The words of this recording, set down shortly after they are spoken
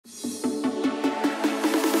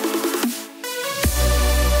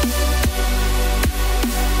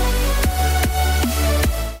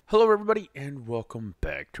Hello, everybody, and welcome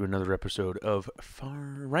back to another episode of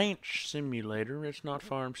Ranch Simulator. It's not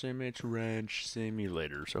Farm Sim, it's Ranch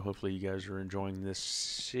Simulator. So hopefully you guys are enjoying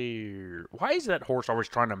this here. Why is that horse always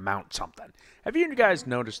trying to mount something? Have you guys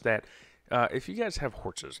noticed that? If you guys have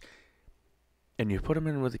horses and you put them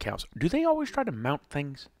in with the cows, do they always try to mount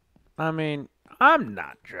things? I mean, I'm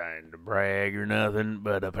not trying to brag or nothing,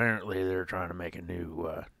 but apparently they're trying to make a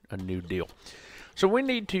new deal. So we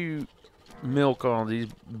need to milk all these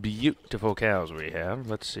beautiful cows we have.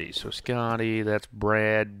 Let's see. So Scotty, that's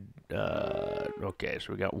Brad. Okay,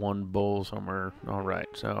 so we got one bull somewhere. All right,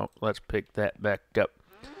 so let's pick that back up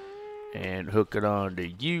and hook it on to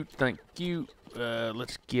you. Thank you.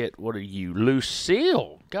 Let's get, what are you?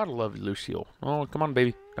 Lucille. Gotta love you, Lucille. Oh, come on,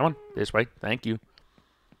 baby. Come on. This way. Thank you.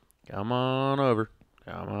 Come on over.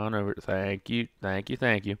 Come on over. Thank you. Thank you.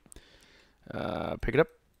 Thank you. Pick it up.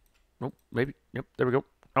 Oh, maybe. Yep, there we go.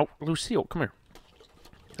 Oh, Lucille, come here.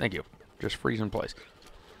 Thank you. Just freeze in place.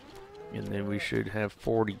 And then we should have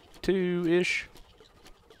 42-ish.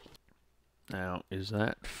 Now, is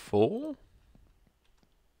that full?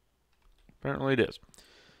 Apparently it is.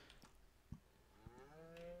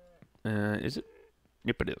 Is it?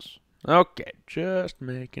 Yep, it is. Okay, just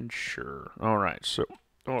making sure. Alright, so,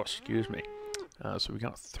 oh, excuse me. So we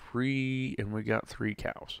got 3, and we got 3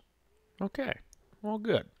 cows. Okay, well,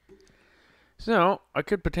 good. So, I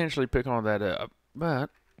could potentially pick all that up,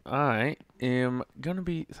 but I am going to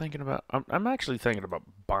be thinking about, I'm actually thinking about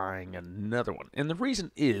buying another one. And the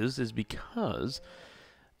reason is because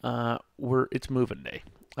it's moving day.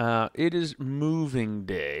 It is moving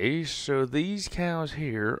day, so these cows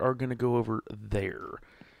here are going to go over there.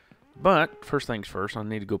 But, first things first, I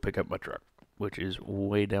need to go pick up my truck, which is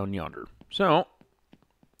way down yonder. So,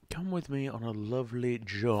 come with me on a lovely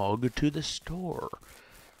jog to the store,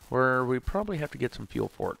 where we probably have to get some fuel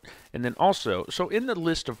for it. And then also, so in the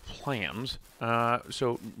list of plans,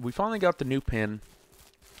 so we finally got the new pen.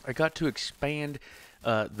 I got to expand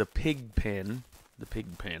the pig pen,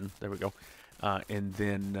 there we go, and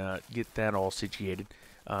then get that all situated.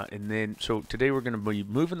 And then, so today we're going to be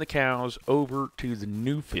moving the cows over to the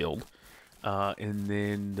new field, and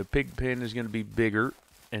then the pig pen is going to be bigger.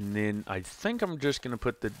 And then I think I'm just going to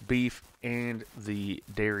put the beef and the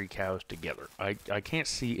dairy cows together. I can't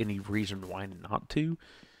see any reason why not to.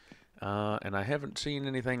 And I haven't seen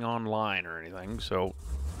anything online or anything. So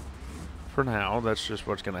for now, that's just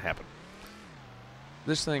what's going to happen.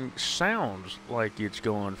 This thing sounds like it's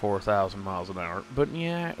going 4,000 miles an hour. But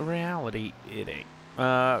yeah, in reality, it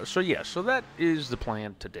ain't. So yeah, so that is the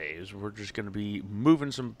plan today. Is we're just going to be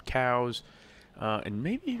moving some cows. And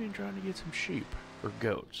maybe even trying to get some sheep. Or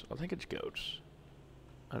goats. I think it's goats.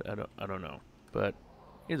 I don't know. But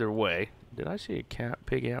either way, did I see a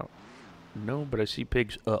pig out? No, but I see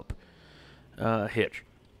pigs up. Hitch.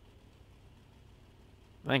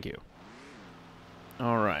 Thank you.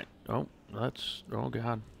 Alright. Oh, oh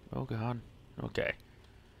god. Oh god. Okay.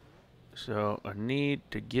 So I need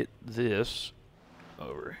to get this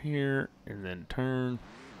over here and then turn.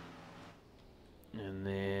 And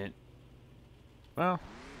then, well,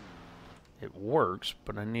 it works,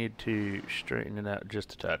 but I need to straighten it out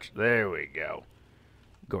just a touch. There we go.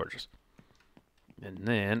 Gorgeous. And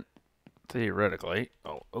then, theoretically,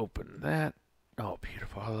 I'll open that. Oh,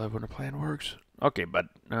 beautiful. I love when a plan works. Okay, bud.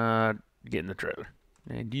 Get in the trailer.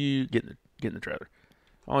 And you get in the trailer.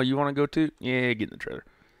 Oh, you want to go too? Yeah, get in the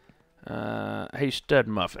trailer. Hey, Stud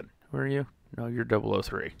Muffin. Where are you? No, you're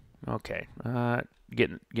 003. Okay. Get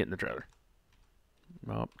in the trailer.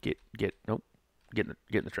 Oh, nope. Get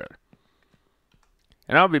in the trailer.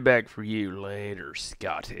 And I'll be back for you later,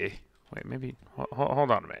 Scotty. Wait, maybe,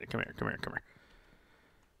 hold on a minute. Come here.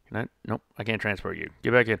 Can I? Nope, I can't transport you.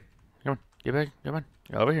 Get back in. Come on, get back, come on.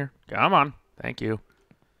 Over here. Come on. Thank you.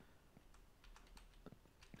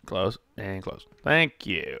 Close, and close. Thank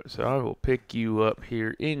you. So I will pick you up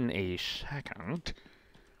here in a second.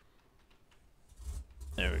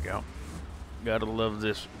 There we go. Gotta love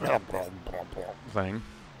this thing.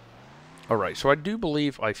 Alright, so I do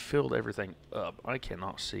believe I filled everything up. I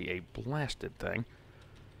cannot see a blasted thing.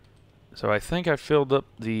 So I think I filled up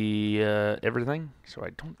the everything. So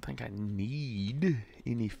I don't think I need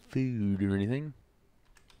any food or anything.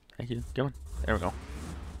 Thank you. Come on. There we go.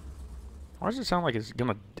 Why does it sound like it's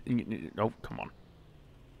gonna... Oh, come on.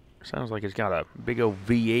 It sounds like it's got a big old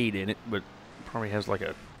V8 in it, but probably has like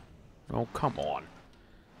a... Oh, come on.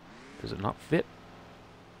 Does it not fit?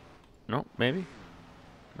 No, maybe?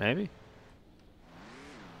 Maybe?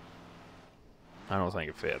 I don't think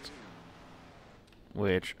it fits.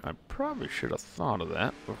 Which, I probably should have thought of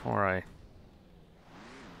that before I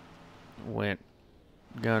went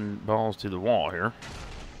gun balls to the wall here.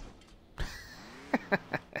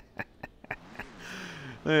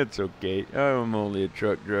 That's okay. I'm only a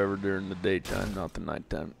truck driver during the daytime, not the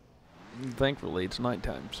nighttime. Thankfully, it's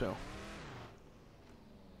nighttime, so.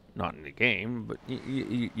 Not in the game, but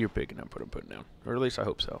you're picking up what I'm putting down. Or at least I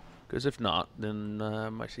hope so. Because if not, then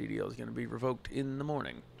my CDL is going to be revoked in the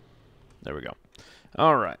morning. There we go.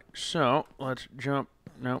 Alright, so let's jump.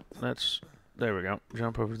 No, there we go.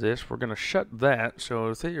 Jump over this. We're going to shut that,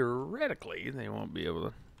 so theoretically they won't be able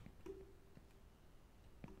to.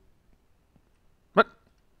 What?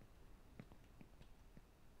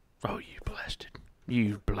 Oh, you blasted.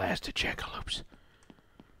 You blasted jackalopes.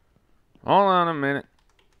 Hold on a minute.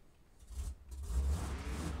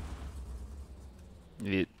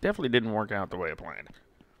 It definitely didn't work out the way I planned.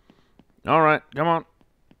 Alright, come on.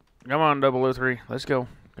 Come on, 003. Let's go.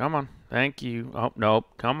 Come on. Thank you. Oh, nope.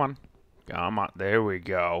 Come on. Come on. There we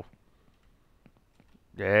go.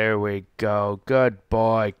 There we go. Good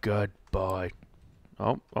boy. Good boy.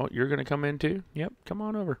 Oh, you're going to come in too? Yep, come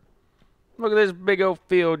on over. Look at this big old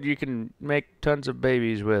field you can make tons of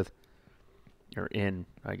babies with. Or in,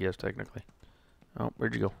 I guess, technically. Oh,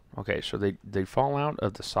 where'd you go? Okay, so they fall out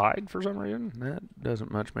of the side for some reason? That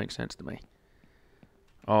doesn't much make sense to me.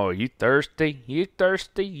 Oh, you thirsty? You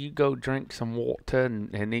thirsty? You go drink some water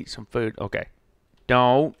and eat some food. Okay.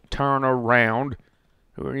 Don't turn around.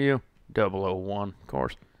 Who are you? 001, of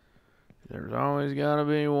course. There's always got to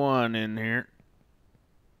be one in here.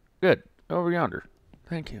 Good. Over yonder.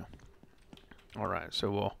 Thank you. All right,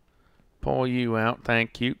 so we'll pull you out.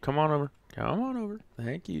 Thank you. Come on over. Come on over.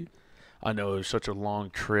 Thank you. I know it was such a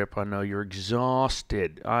long trip. I know you're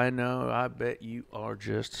exhausted. I know. I bet you are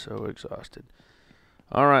just so exhausted.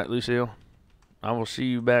 All right, Lucille. I will see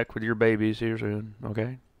you back with your babies here soon,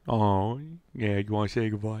 okay? Oh, yeah, you want to say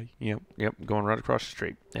goodbye? Yep, going right across the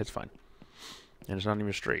street. It's fine. And it's not even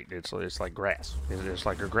a street. It's like grass. It's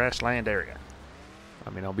like a grassland area. I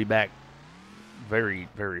mean, I'll be back very,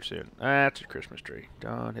 very soon. That's a Christmas tree.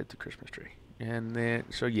 Don't hit the Christmas tree. And then,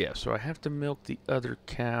 so I have to milk the other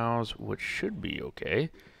cows, which should be okay.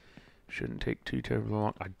 Shouldn't take too terribly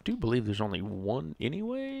long. I do believe there's only one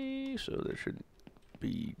anyway, so that shouldn't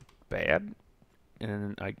be bad.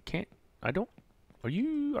 And I don't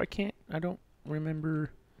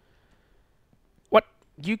remember. What?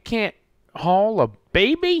 You can't haul a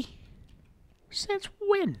baby? Since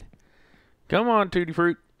when? Come on, Tutti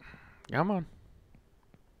Fruit. Come on.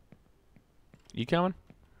 You coming?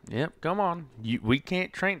 Yep, come on. We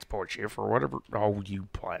can't transport you for whatever. Oh, you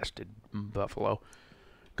blasted buffalo.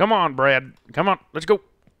 Come on, Brad. Come on, let's go.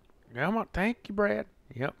 Come on, thank you, Brad.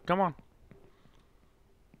 Yep, come on.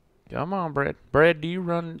 Come on, Brad. Brad, do you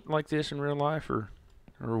run like this in real life or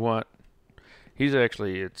what? He's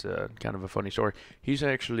actually, it's kind of a funny story. He's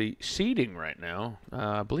actually seeding right now.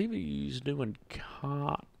 I believe he's doing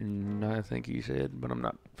cotton, I think he said, but I'm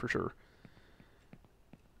not for sure.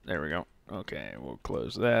 There we go. Okay, we'll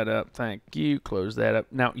close that up. Thank you. Close that up.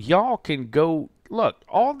 Now, y'all can go. Look,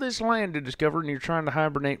 all this land to discover, and you're trying to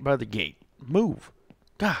hibernate by the gate. Move.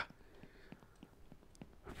 God.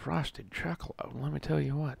 Frosted chocolate. Let me tell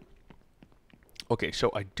you what. Okay,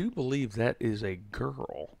 so I do believe that is a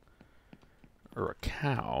girl. Or a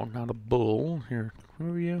cow, not a bull. Here,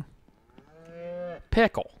 who are you?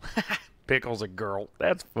 Pickle. Pickle's a girl.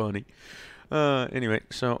 That's funny. Anyway,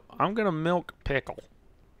 so I'm going to milk Pickle.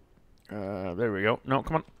 There we go. No,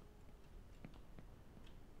 come on.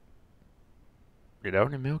 Did I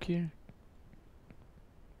already milk you?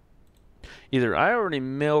 Either I already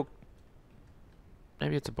milked.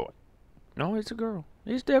 Maybe it's a boy. No, it's a girl.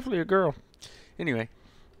 It's definitely a girl. Anyway,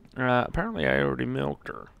 apparently I already milked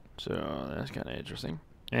her. So that's kind of interesting.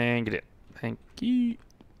 And get it. Thank you.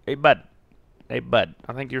 Hey, bud. Hey, bud.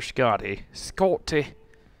 I think you're Scotty. Scotty.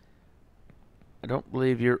 I don't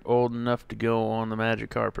believe you're old enough to go on the magic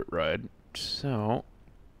carpet ride. So,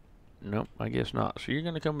 nope, I guess not. So you're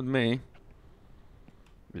going to come with me.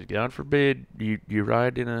 Because God forbid you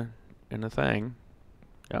ride in a thing.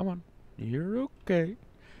 Come on. You're okay.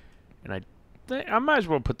 And I might as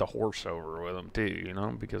well put the horse over with him too, you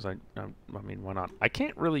know, because I mean, why not? I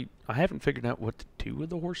haven't figured out what to do with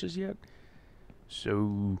the horses yet.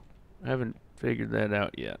 So, I haven't figured that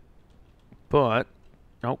out yet. But,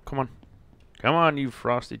 oh, come on. Come on, you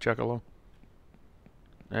frosty chuckalo.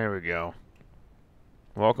 There we go.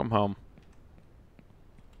 Welcome home.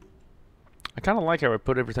 I kind of like how I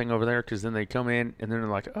put everything over there, because then they come in, and then they're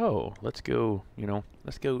like, oh, let's go, you know,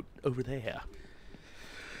 let's go over there.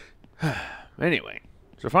 Anyway,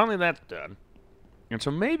 so finally that's done. And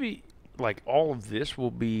so maybe, like, all of this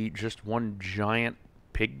will be just one giant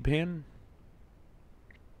pig pen.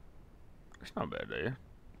 It's not a bad idea.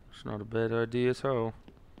 It's not a bad idea at all.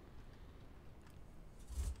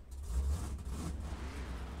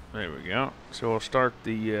 There we go. So we'll start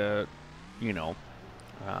the, you know,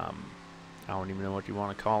 um, I don't even know what you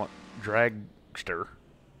want to call it, dragster.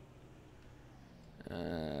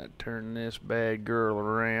 Turn this bad girl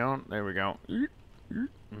around. There we go.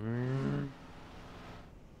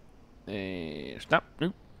 Stop.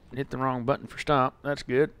 Nope. Hit the wrong button for stop. That's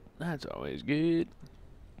good. That's always good.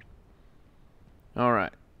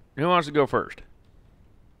 Alright. Who wants to go first?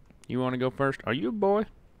 You want to go first? Are you a boy?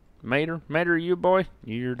 Mater? Mater, are you a boy?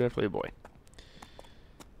 You're definitely a boy.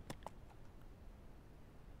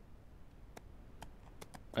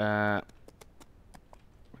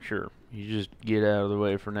 Sure. You just get out of the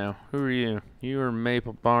way for now. Who are you? You are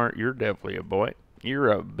Maple Bart. You're definitely a boy.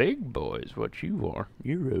 You're a big boy is what you are.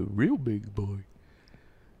 You're a real big boy.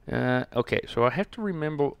 Okay, so I have to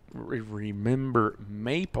remember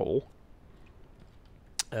Maple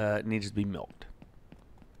needs to be milked.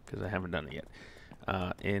 Because I haven't done it yet.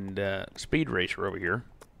 And Speed Racer over here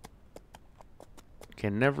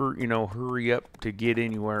can never, you know, hurry up to get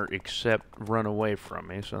anywhere except run away from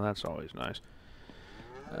me. So that's always nice.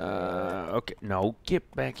 Okay, no, get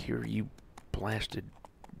back here, you blasted.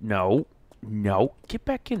 No, get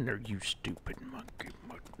back in there, you stupid monkey.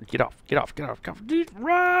 Get off.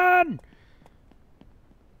 Run!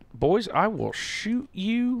 Boys, I will shoot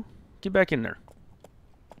you. Get back in there.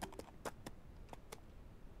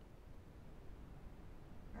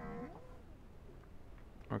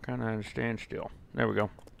 We're kind of at a standstill. There we go.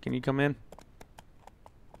 Can you come in?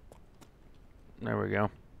 There we go.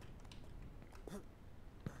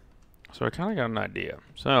 So I kind of got an idea.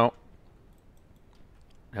 So,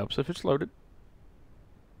 helps if it's loaded.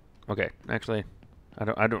 Okay, actually,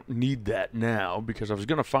 I don't need that now because I was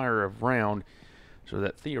going to fire a round so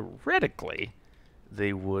that theoretically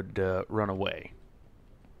they would run away.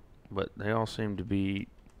 But they all seem to be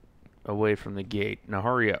away from the gate. Now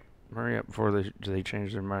hurry up. Hurry up before they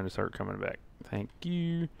change their mind and start coming back. Thank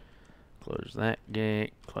you. Close that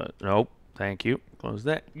gate. Nope. Thank you. Close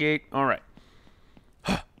that gate. All right.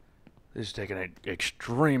 This is taking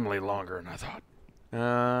extremely longer than I thought.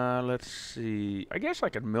 Let's see. I guess I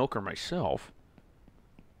could milk her myself.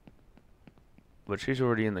 But she's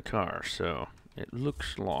already in the car, so it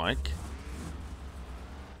looks like...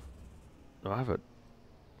 Oh, I have a...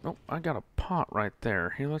 Oh, I got a pot right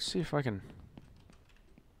there. Here, let's see if I can...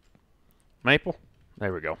 Maple?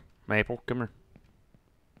 There we go. Maple, come here.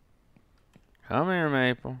 Come here,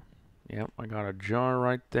 Maple. Yep, I got a jar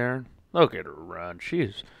right there. Look at her run.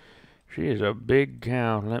 She is a big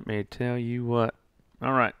cow, let me tell you what.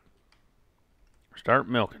 All right. Start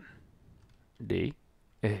milking. D,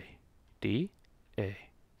 A, D, A,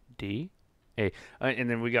 D, A. And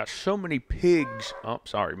then we got so many pigs. Oh,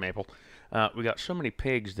 sorry, Maple. We got so many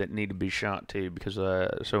pigs that need to be shot too because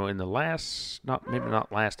so in the last, maybe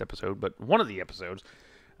not last episode, but one of the episodes,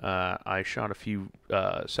 I shot a few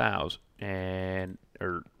sows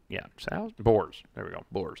sows? Boars. There we go,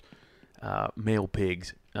 boars. Male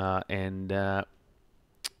pigs. And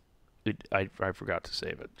I forgot to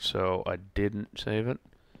save it, so I didn't save it.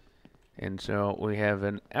 And so we have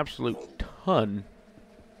an absolute ton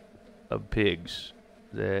of pigs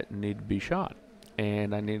that need to be shot.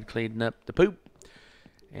 And I need to clean up the poop.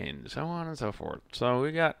 And so on and so forth. So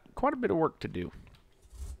we got quite a bit of work to do.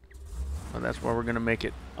 And that's why we're going to make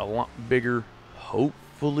it a lot bigger.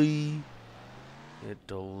 Hopefully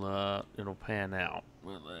it'll pan out.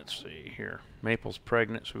 Well, let's see here. Maple's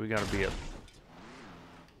pregnant, so we got to be a...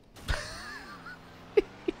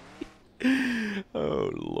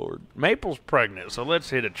 Oh, Lord. Maple's pregnant, so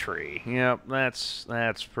let's hit a tree. Yep, that's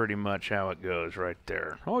pretty much how it goes right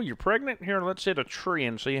there. Oh, you're pregnant? Here, let's hit a tree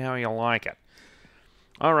and see how you like it.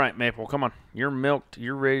 All right, Maple, come on. You're milked.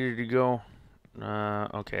 You're ready to go.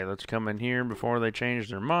 Okay, let's come in here before they change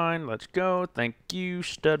their mind. Let's go. Thank you.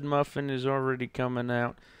 Stud Muffin is already coming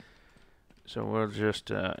out. So we'll just,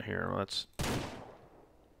 here, let's...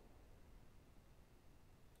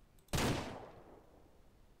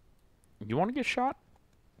 You want to get shot?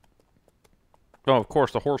 Oh, of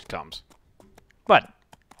course, the horse comes. But,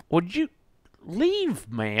 would you... Leave,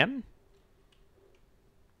 man.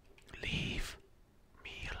 Leave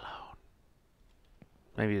me alone.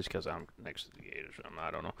 Maybe it's because I'm next to the gate or something.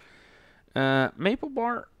 I don't know. Maple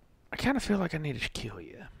Bar, I kind of feel like I need to kill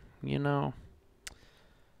you. You know?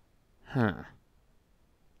 Huh.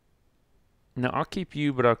 No, I'll keep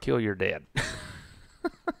you, but I'll kill your dad.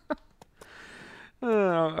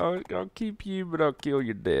 I'll keep you, but I'll kill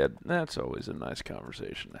your dad. That's always a nice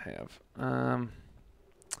conversation to have.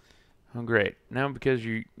 Oh, great. Now because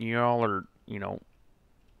you all are, you know,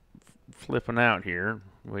 flipping out here,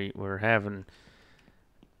 we're having...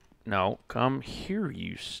 No, come here,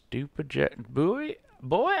 you stupid jet... Boy,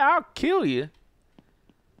 boy, I'll kill you.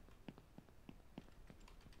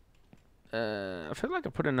 I feel like I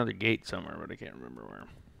put another gate somewhere, but I can't remember where.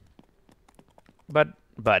 But.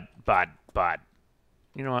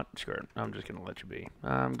 You know what? Screw it. I'm just gonna let you be.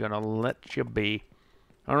 I'm gonna let you be.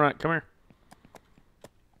 All right, come here.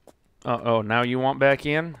 Oh, now you want back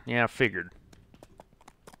in? Yeah, I figured.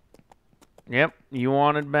 Yep, you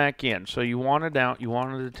wanted back in. So you wanted out, you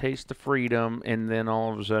wanted to taste the freedom, and then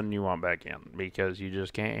all of a sudden you want back in because you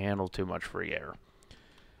just can't handle too much free air.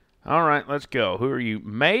 All right, let's go. Who are you?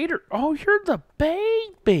 Maid or... Oh, you're the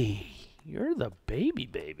baby. You're the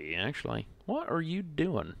baby, actually. What are you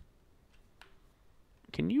doing?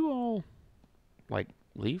 Can you all, like,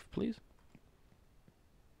 leave, please?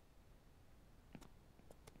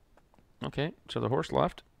 Okay, so the horse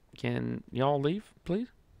left. Can y'all leave, please?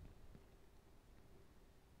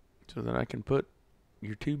 So that I can put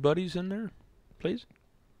your two buddies in there, please?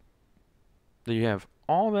 Do you have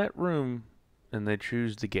all that room, and they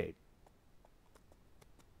choose the gate?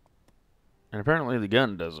 And apparently the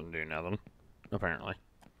gun doesn't do nothing. Apparently.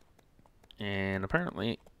 And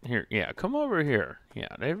apparently... Here, yeah, come over here. Yeah,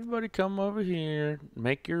 everybody come over here.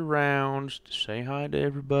 Make your rounds. Say hi to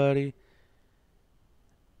everybody.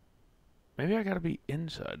 Maybe I gotta be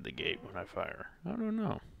inside the gate when I fire. I don't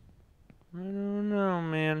know. I don't know,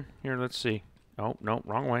 man. Here, let's see. Oh, no,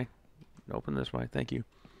 wrong way. Open this way. Thank you.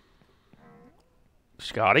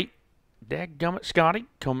 Scotty. Dadgummit, Scotty.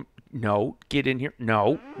 Come. No, get in here.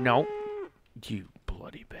 No. You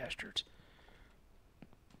bloody bastards.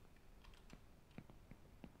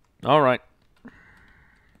 All right.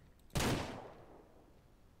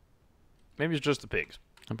 Maybe it's just the pigs.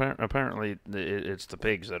 Apparently, it's the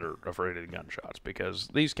pigs that are afraid of the gunshots because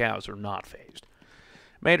these cows are not phased.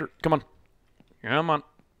 Mater, come on. Come on.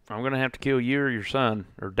 I'm going to have to kill you or your son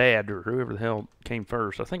or dad or whoever the hell came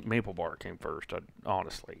first. I think Maple Bar came first,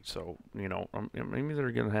 honestly. So, you know, I'm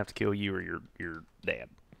either going to have to kill you or your dad.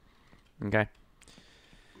 Okay?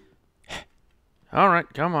 All right,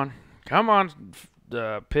 come on. Come on,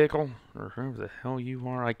 Pickle, or whoever the hell you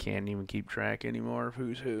are. I can't even keep track anymore of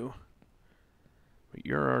who's who. But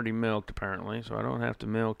you're already milked, apparently, so I don't have to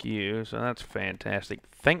milk you. So that's fantastic.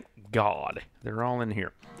 Thank God. They're all in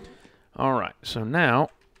here. All right, so now,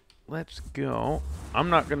 let's go. I'm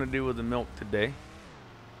not going to do with the milk today,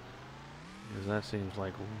 because that seems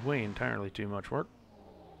like way entirely too much work.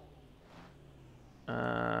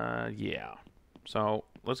 Yeah. So,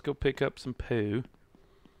 let's go pick up some poo.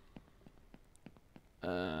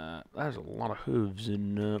 There's a lot of hooves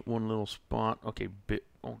in one little spot. Okay,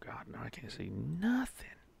 oh God, no, I can't see nothing.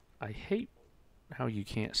 I hate how you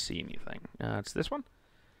can't see anything. It's this one.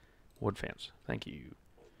 Wood fence. Thank you.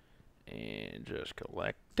 And just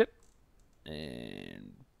collect it.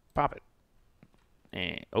 And pop it.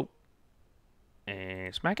 And, oh.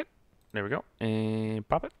 And smack it. There we go. And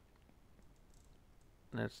pop it.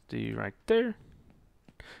 Let's do right there.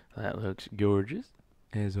 That looks gorgeous,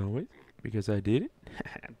 as always, because I did it.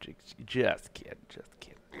 Just kidding.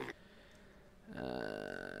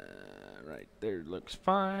 Right there looks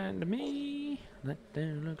fine to me. Right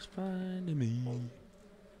there looks fine to me.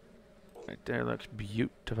 Right there looks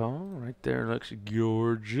beautiful. Right there looks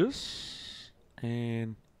gorgeous.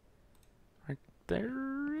 And right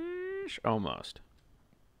there-ish, almost.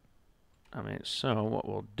 I mean, so what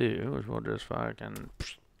we'll do is we'll just fucking...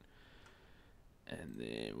 And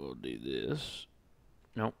then we'll do this.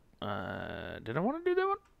 Nope. Did I want to do that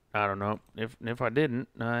one? I don't know. If I didn't,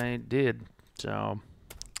 I did. So,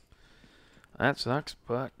 that sucks,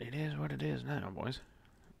 but it is what it is now, boys.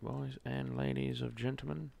 Boys and ladies of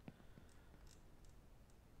gentlemen.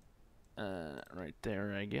 Right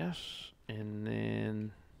there, I guess. And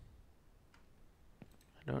then...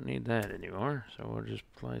 I don't need that anymore, so we'll just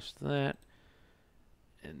place that.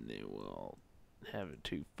 And then we'll have it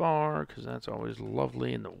too far, because that's always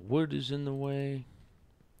lovely, and the wood is in the way.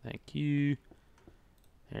 Thank you.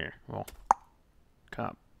 Here, we'll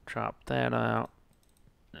chop that out.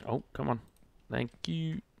 Oh, come on. Thank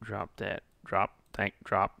you. Drop that. Drop. Thank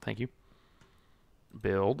you.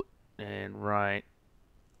 Build. And right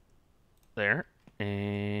there.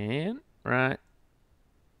 And right.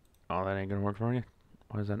 Oh, that ain't gonna work for you.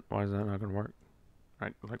 Why is that not gonna work?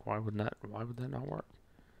 Right, like why would that not work?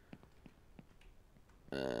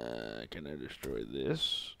 Can I destroy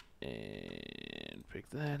this and pick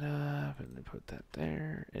that up and then put that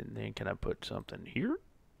there, and then can I put something here?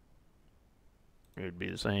 It would be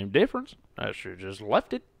the same difference. I should have just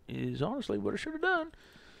left it, is honestly what I should have done.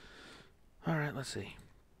 Alright, let's see.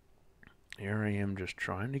 Here I am just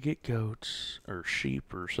trying to get goats or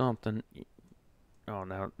sheep or something. Oh,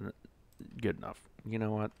 now, good enough. you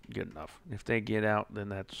know what? Good enough. If they get out, then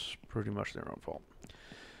that's pretty much their own fault.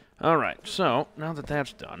 All right, so now that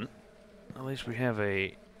that's done, at least we have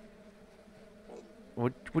a...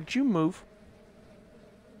 Would you move?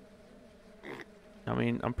 I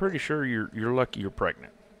mean, I'm pretty sure you're lucky you're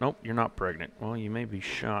pregnant. Nope, you're not pregnant. Well, you may be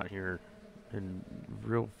shot here in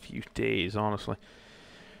real few days, honestly.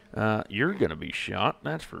 You're gonna be shot.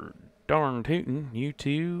 That's for darn tootin'. You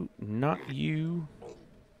two, not you.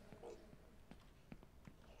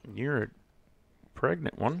 You're a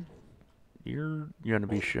pregnant one. You're gonna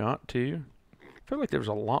be shot too. I feel like there's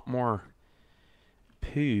a lot more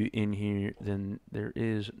poo in here than there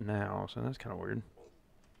is now, so that's kind of weird.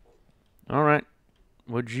 All right,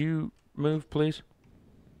 would you move, please?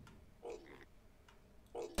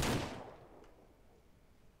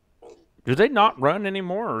 Do they not run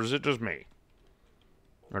anymore, or is it just me?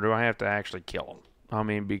 Or do I have to actually kill them? I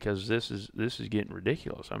mean, because this is getting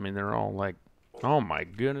ridiculous. I mean, they're all like, oh my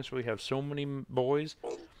goodness, we have so many boys.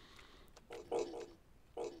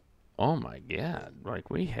 Oh my God, like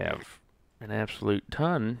we have an absolute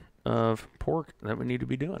ton of pork that we need to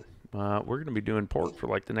be doing. We're going to be doing pork for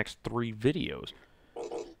like the next 3 videos.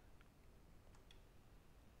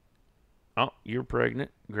 Oh, you're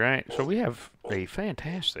pregnant. Great. So we have a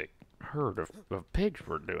fantastic herd of pigs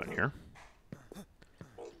we're doing here.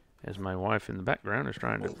 As my wife in the background is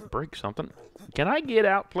trying to break something. Can I get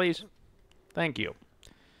out, please? Thank you.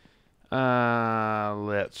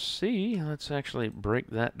 Let's see. Let's actually break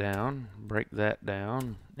that down,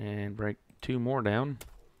 and break 2 more down.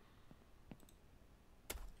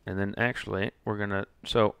 And then actually, we're going to...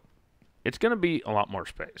 So, it's going to be a lot more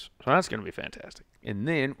space. So that's going to be fantastic. And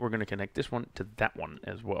then we're going to connect this one to that one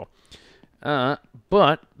as well.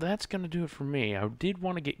 But that's going to do it for me. I did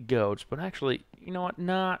want to get goats, but actually, you know what?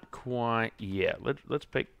 Not quite yet. Let's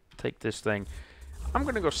take this thing. I'm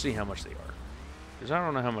going to go see how much they are. Because I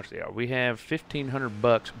don't know how much they are. We have $1,500,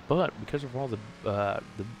 but because of all the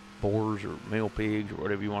boars or male pigs or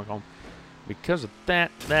whatever you want to call them, because of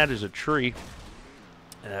that is a tree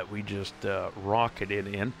that we just rocketed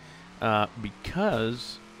in.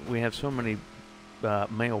 Because we have so many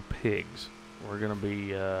male pigs, we're gonna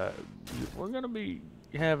be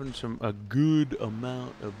having a good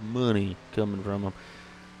amount of money coming from them.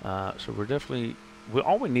 So we're definitely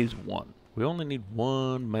all we need is one. We only need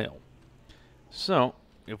 1 male. So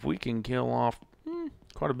if we can kill off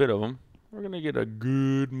quite a bit of them, we're gonna get a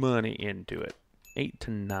good money into it. 8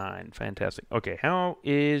 to 9, fantastic. Okay, how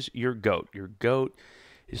is your goat? Your goat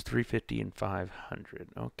is 350 and 500.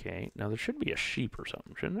 Okay, now there should be a sheep or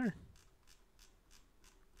something, shouldn't there?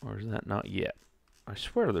 Or is that not yet? I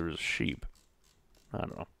swear there was a sheep. I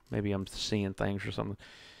don't know. Maybe I'm seeing things or something.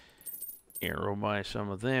 Arrow buy some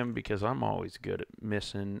of them because I'm always good at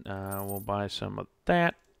missing. We'll buy some of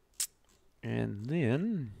that. And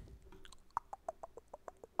then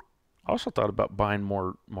I also thought about buying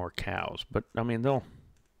more cows, but I mean they'll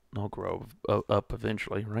grow up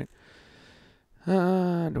eventually, right?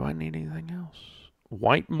 Do I need anything else?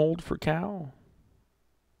 White mold for cow.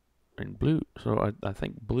 And blue. So I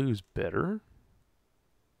think blue's better.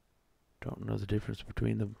 Don't know the difference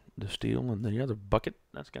between the steel and the other bucket.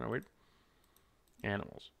 That's kind of weird.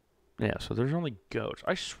 Animals. Yeah, so there's only goats.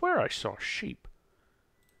 I swear I saw sheep.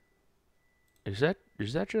 Is that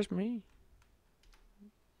just me?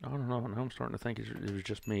 I don't know. Now I'm starting to think it was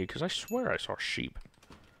just me. Because I swear I saw sheep.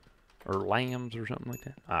 Or lambs or something like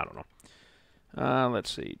that. I don't know.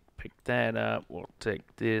 Let's see. Pick that up. We'll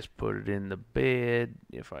take this, put it in the bed.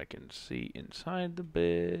 If I can see inside the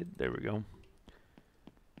bed. There we go.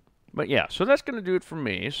 But yeah, so that's going to do it for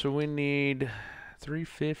me. So we need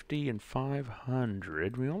 350 and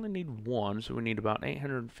 500. We only need 1, so we need about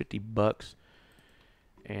 $850.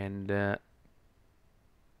 And that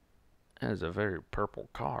is a very purple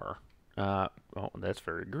car. Oh, that's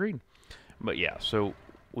very green. But yeah, so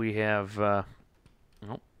we have... oh,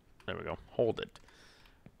 there we go. Hold it.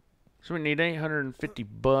 So we need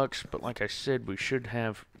 $850, but like I said, we should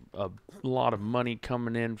have a lot of money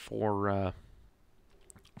coming in for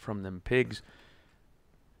from them pigs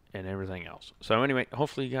and everything else. So anyway,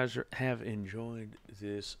 hopefully you guys have enjoyed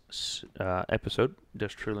this episode. It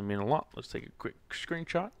does truly mean a lot. Let's take a quick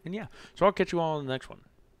screenshot, and yeah. So I'll catch you all in the next one.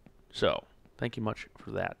 So thank you much for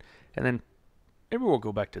that, and then maybe we'll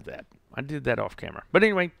go back to that. I did that off camera, but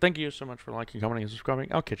anyway, thank you so much for liking, commenting, and subscribing.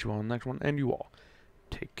 I'll catch you all in the next one, and you all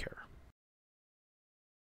take care.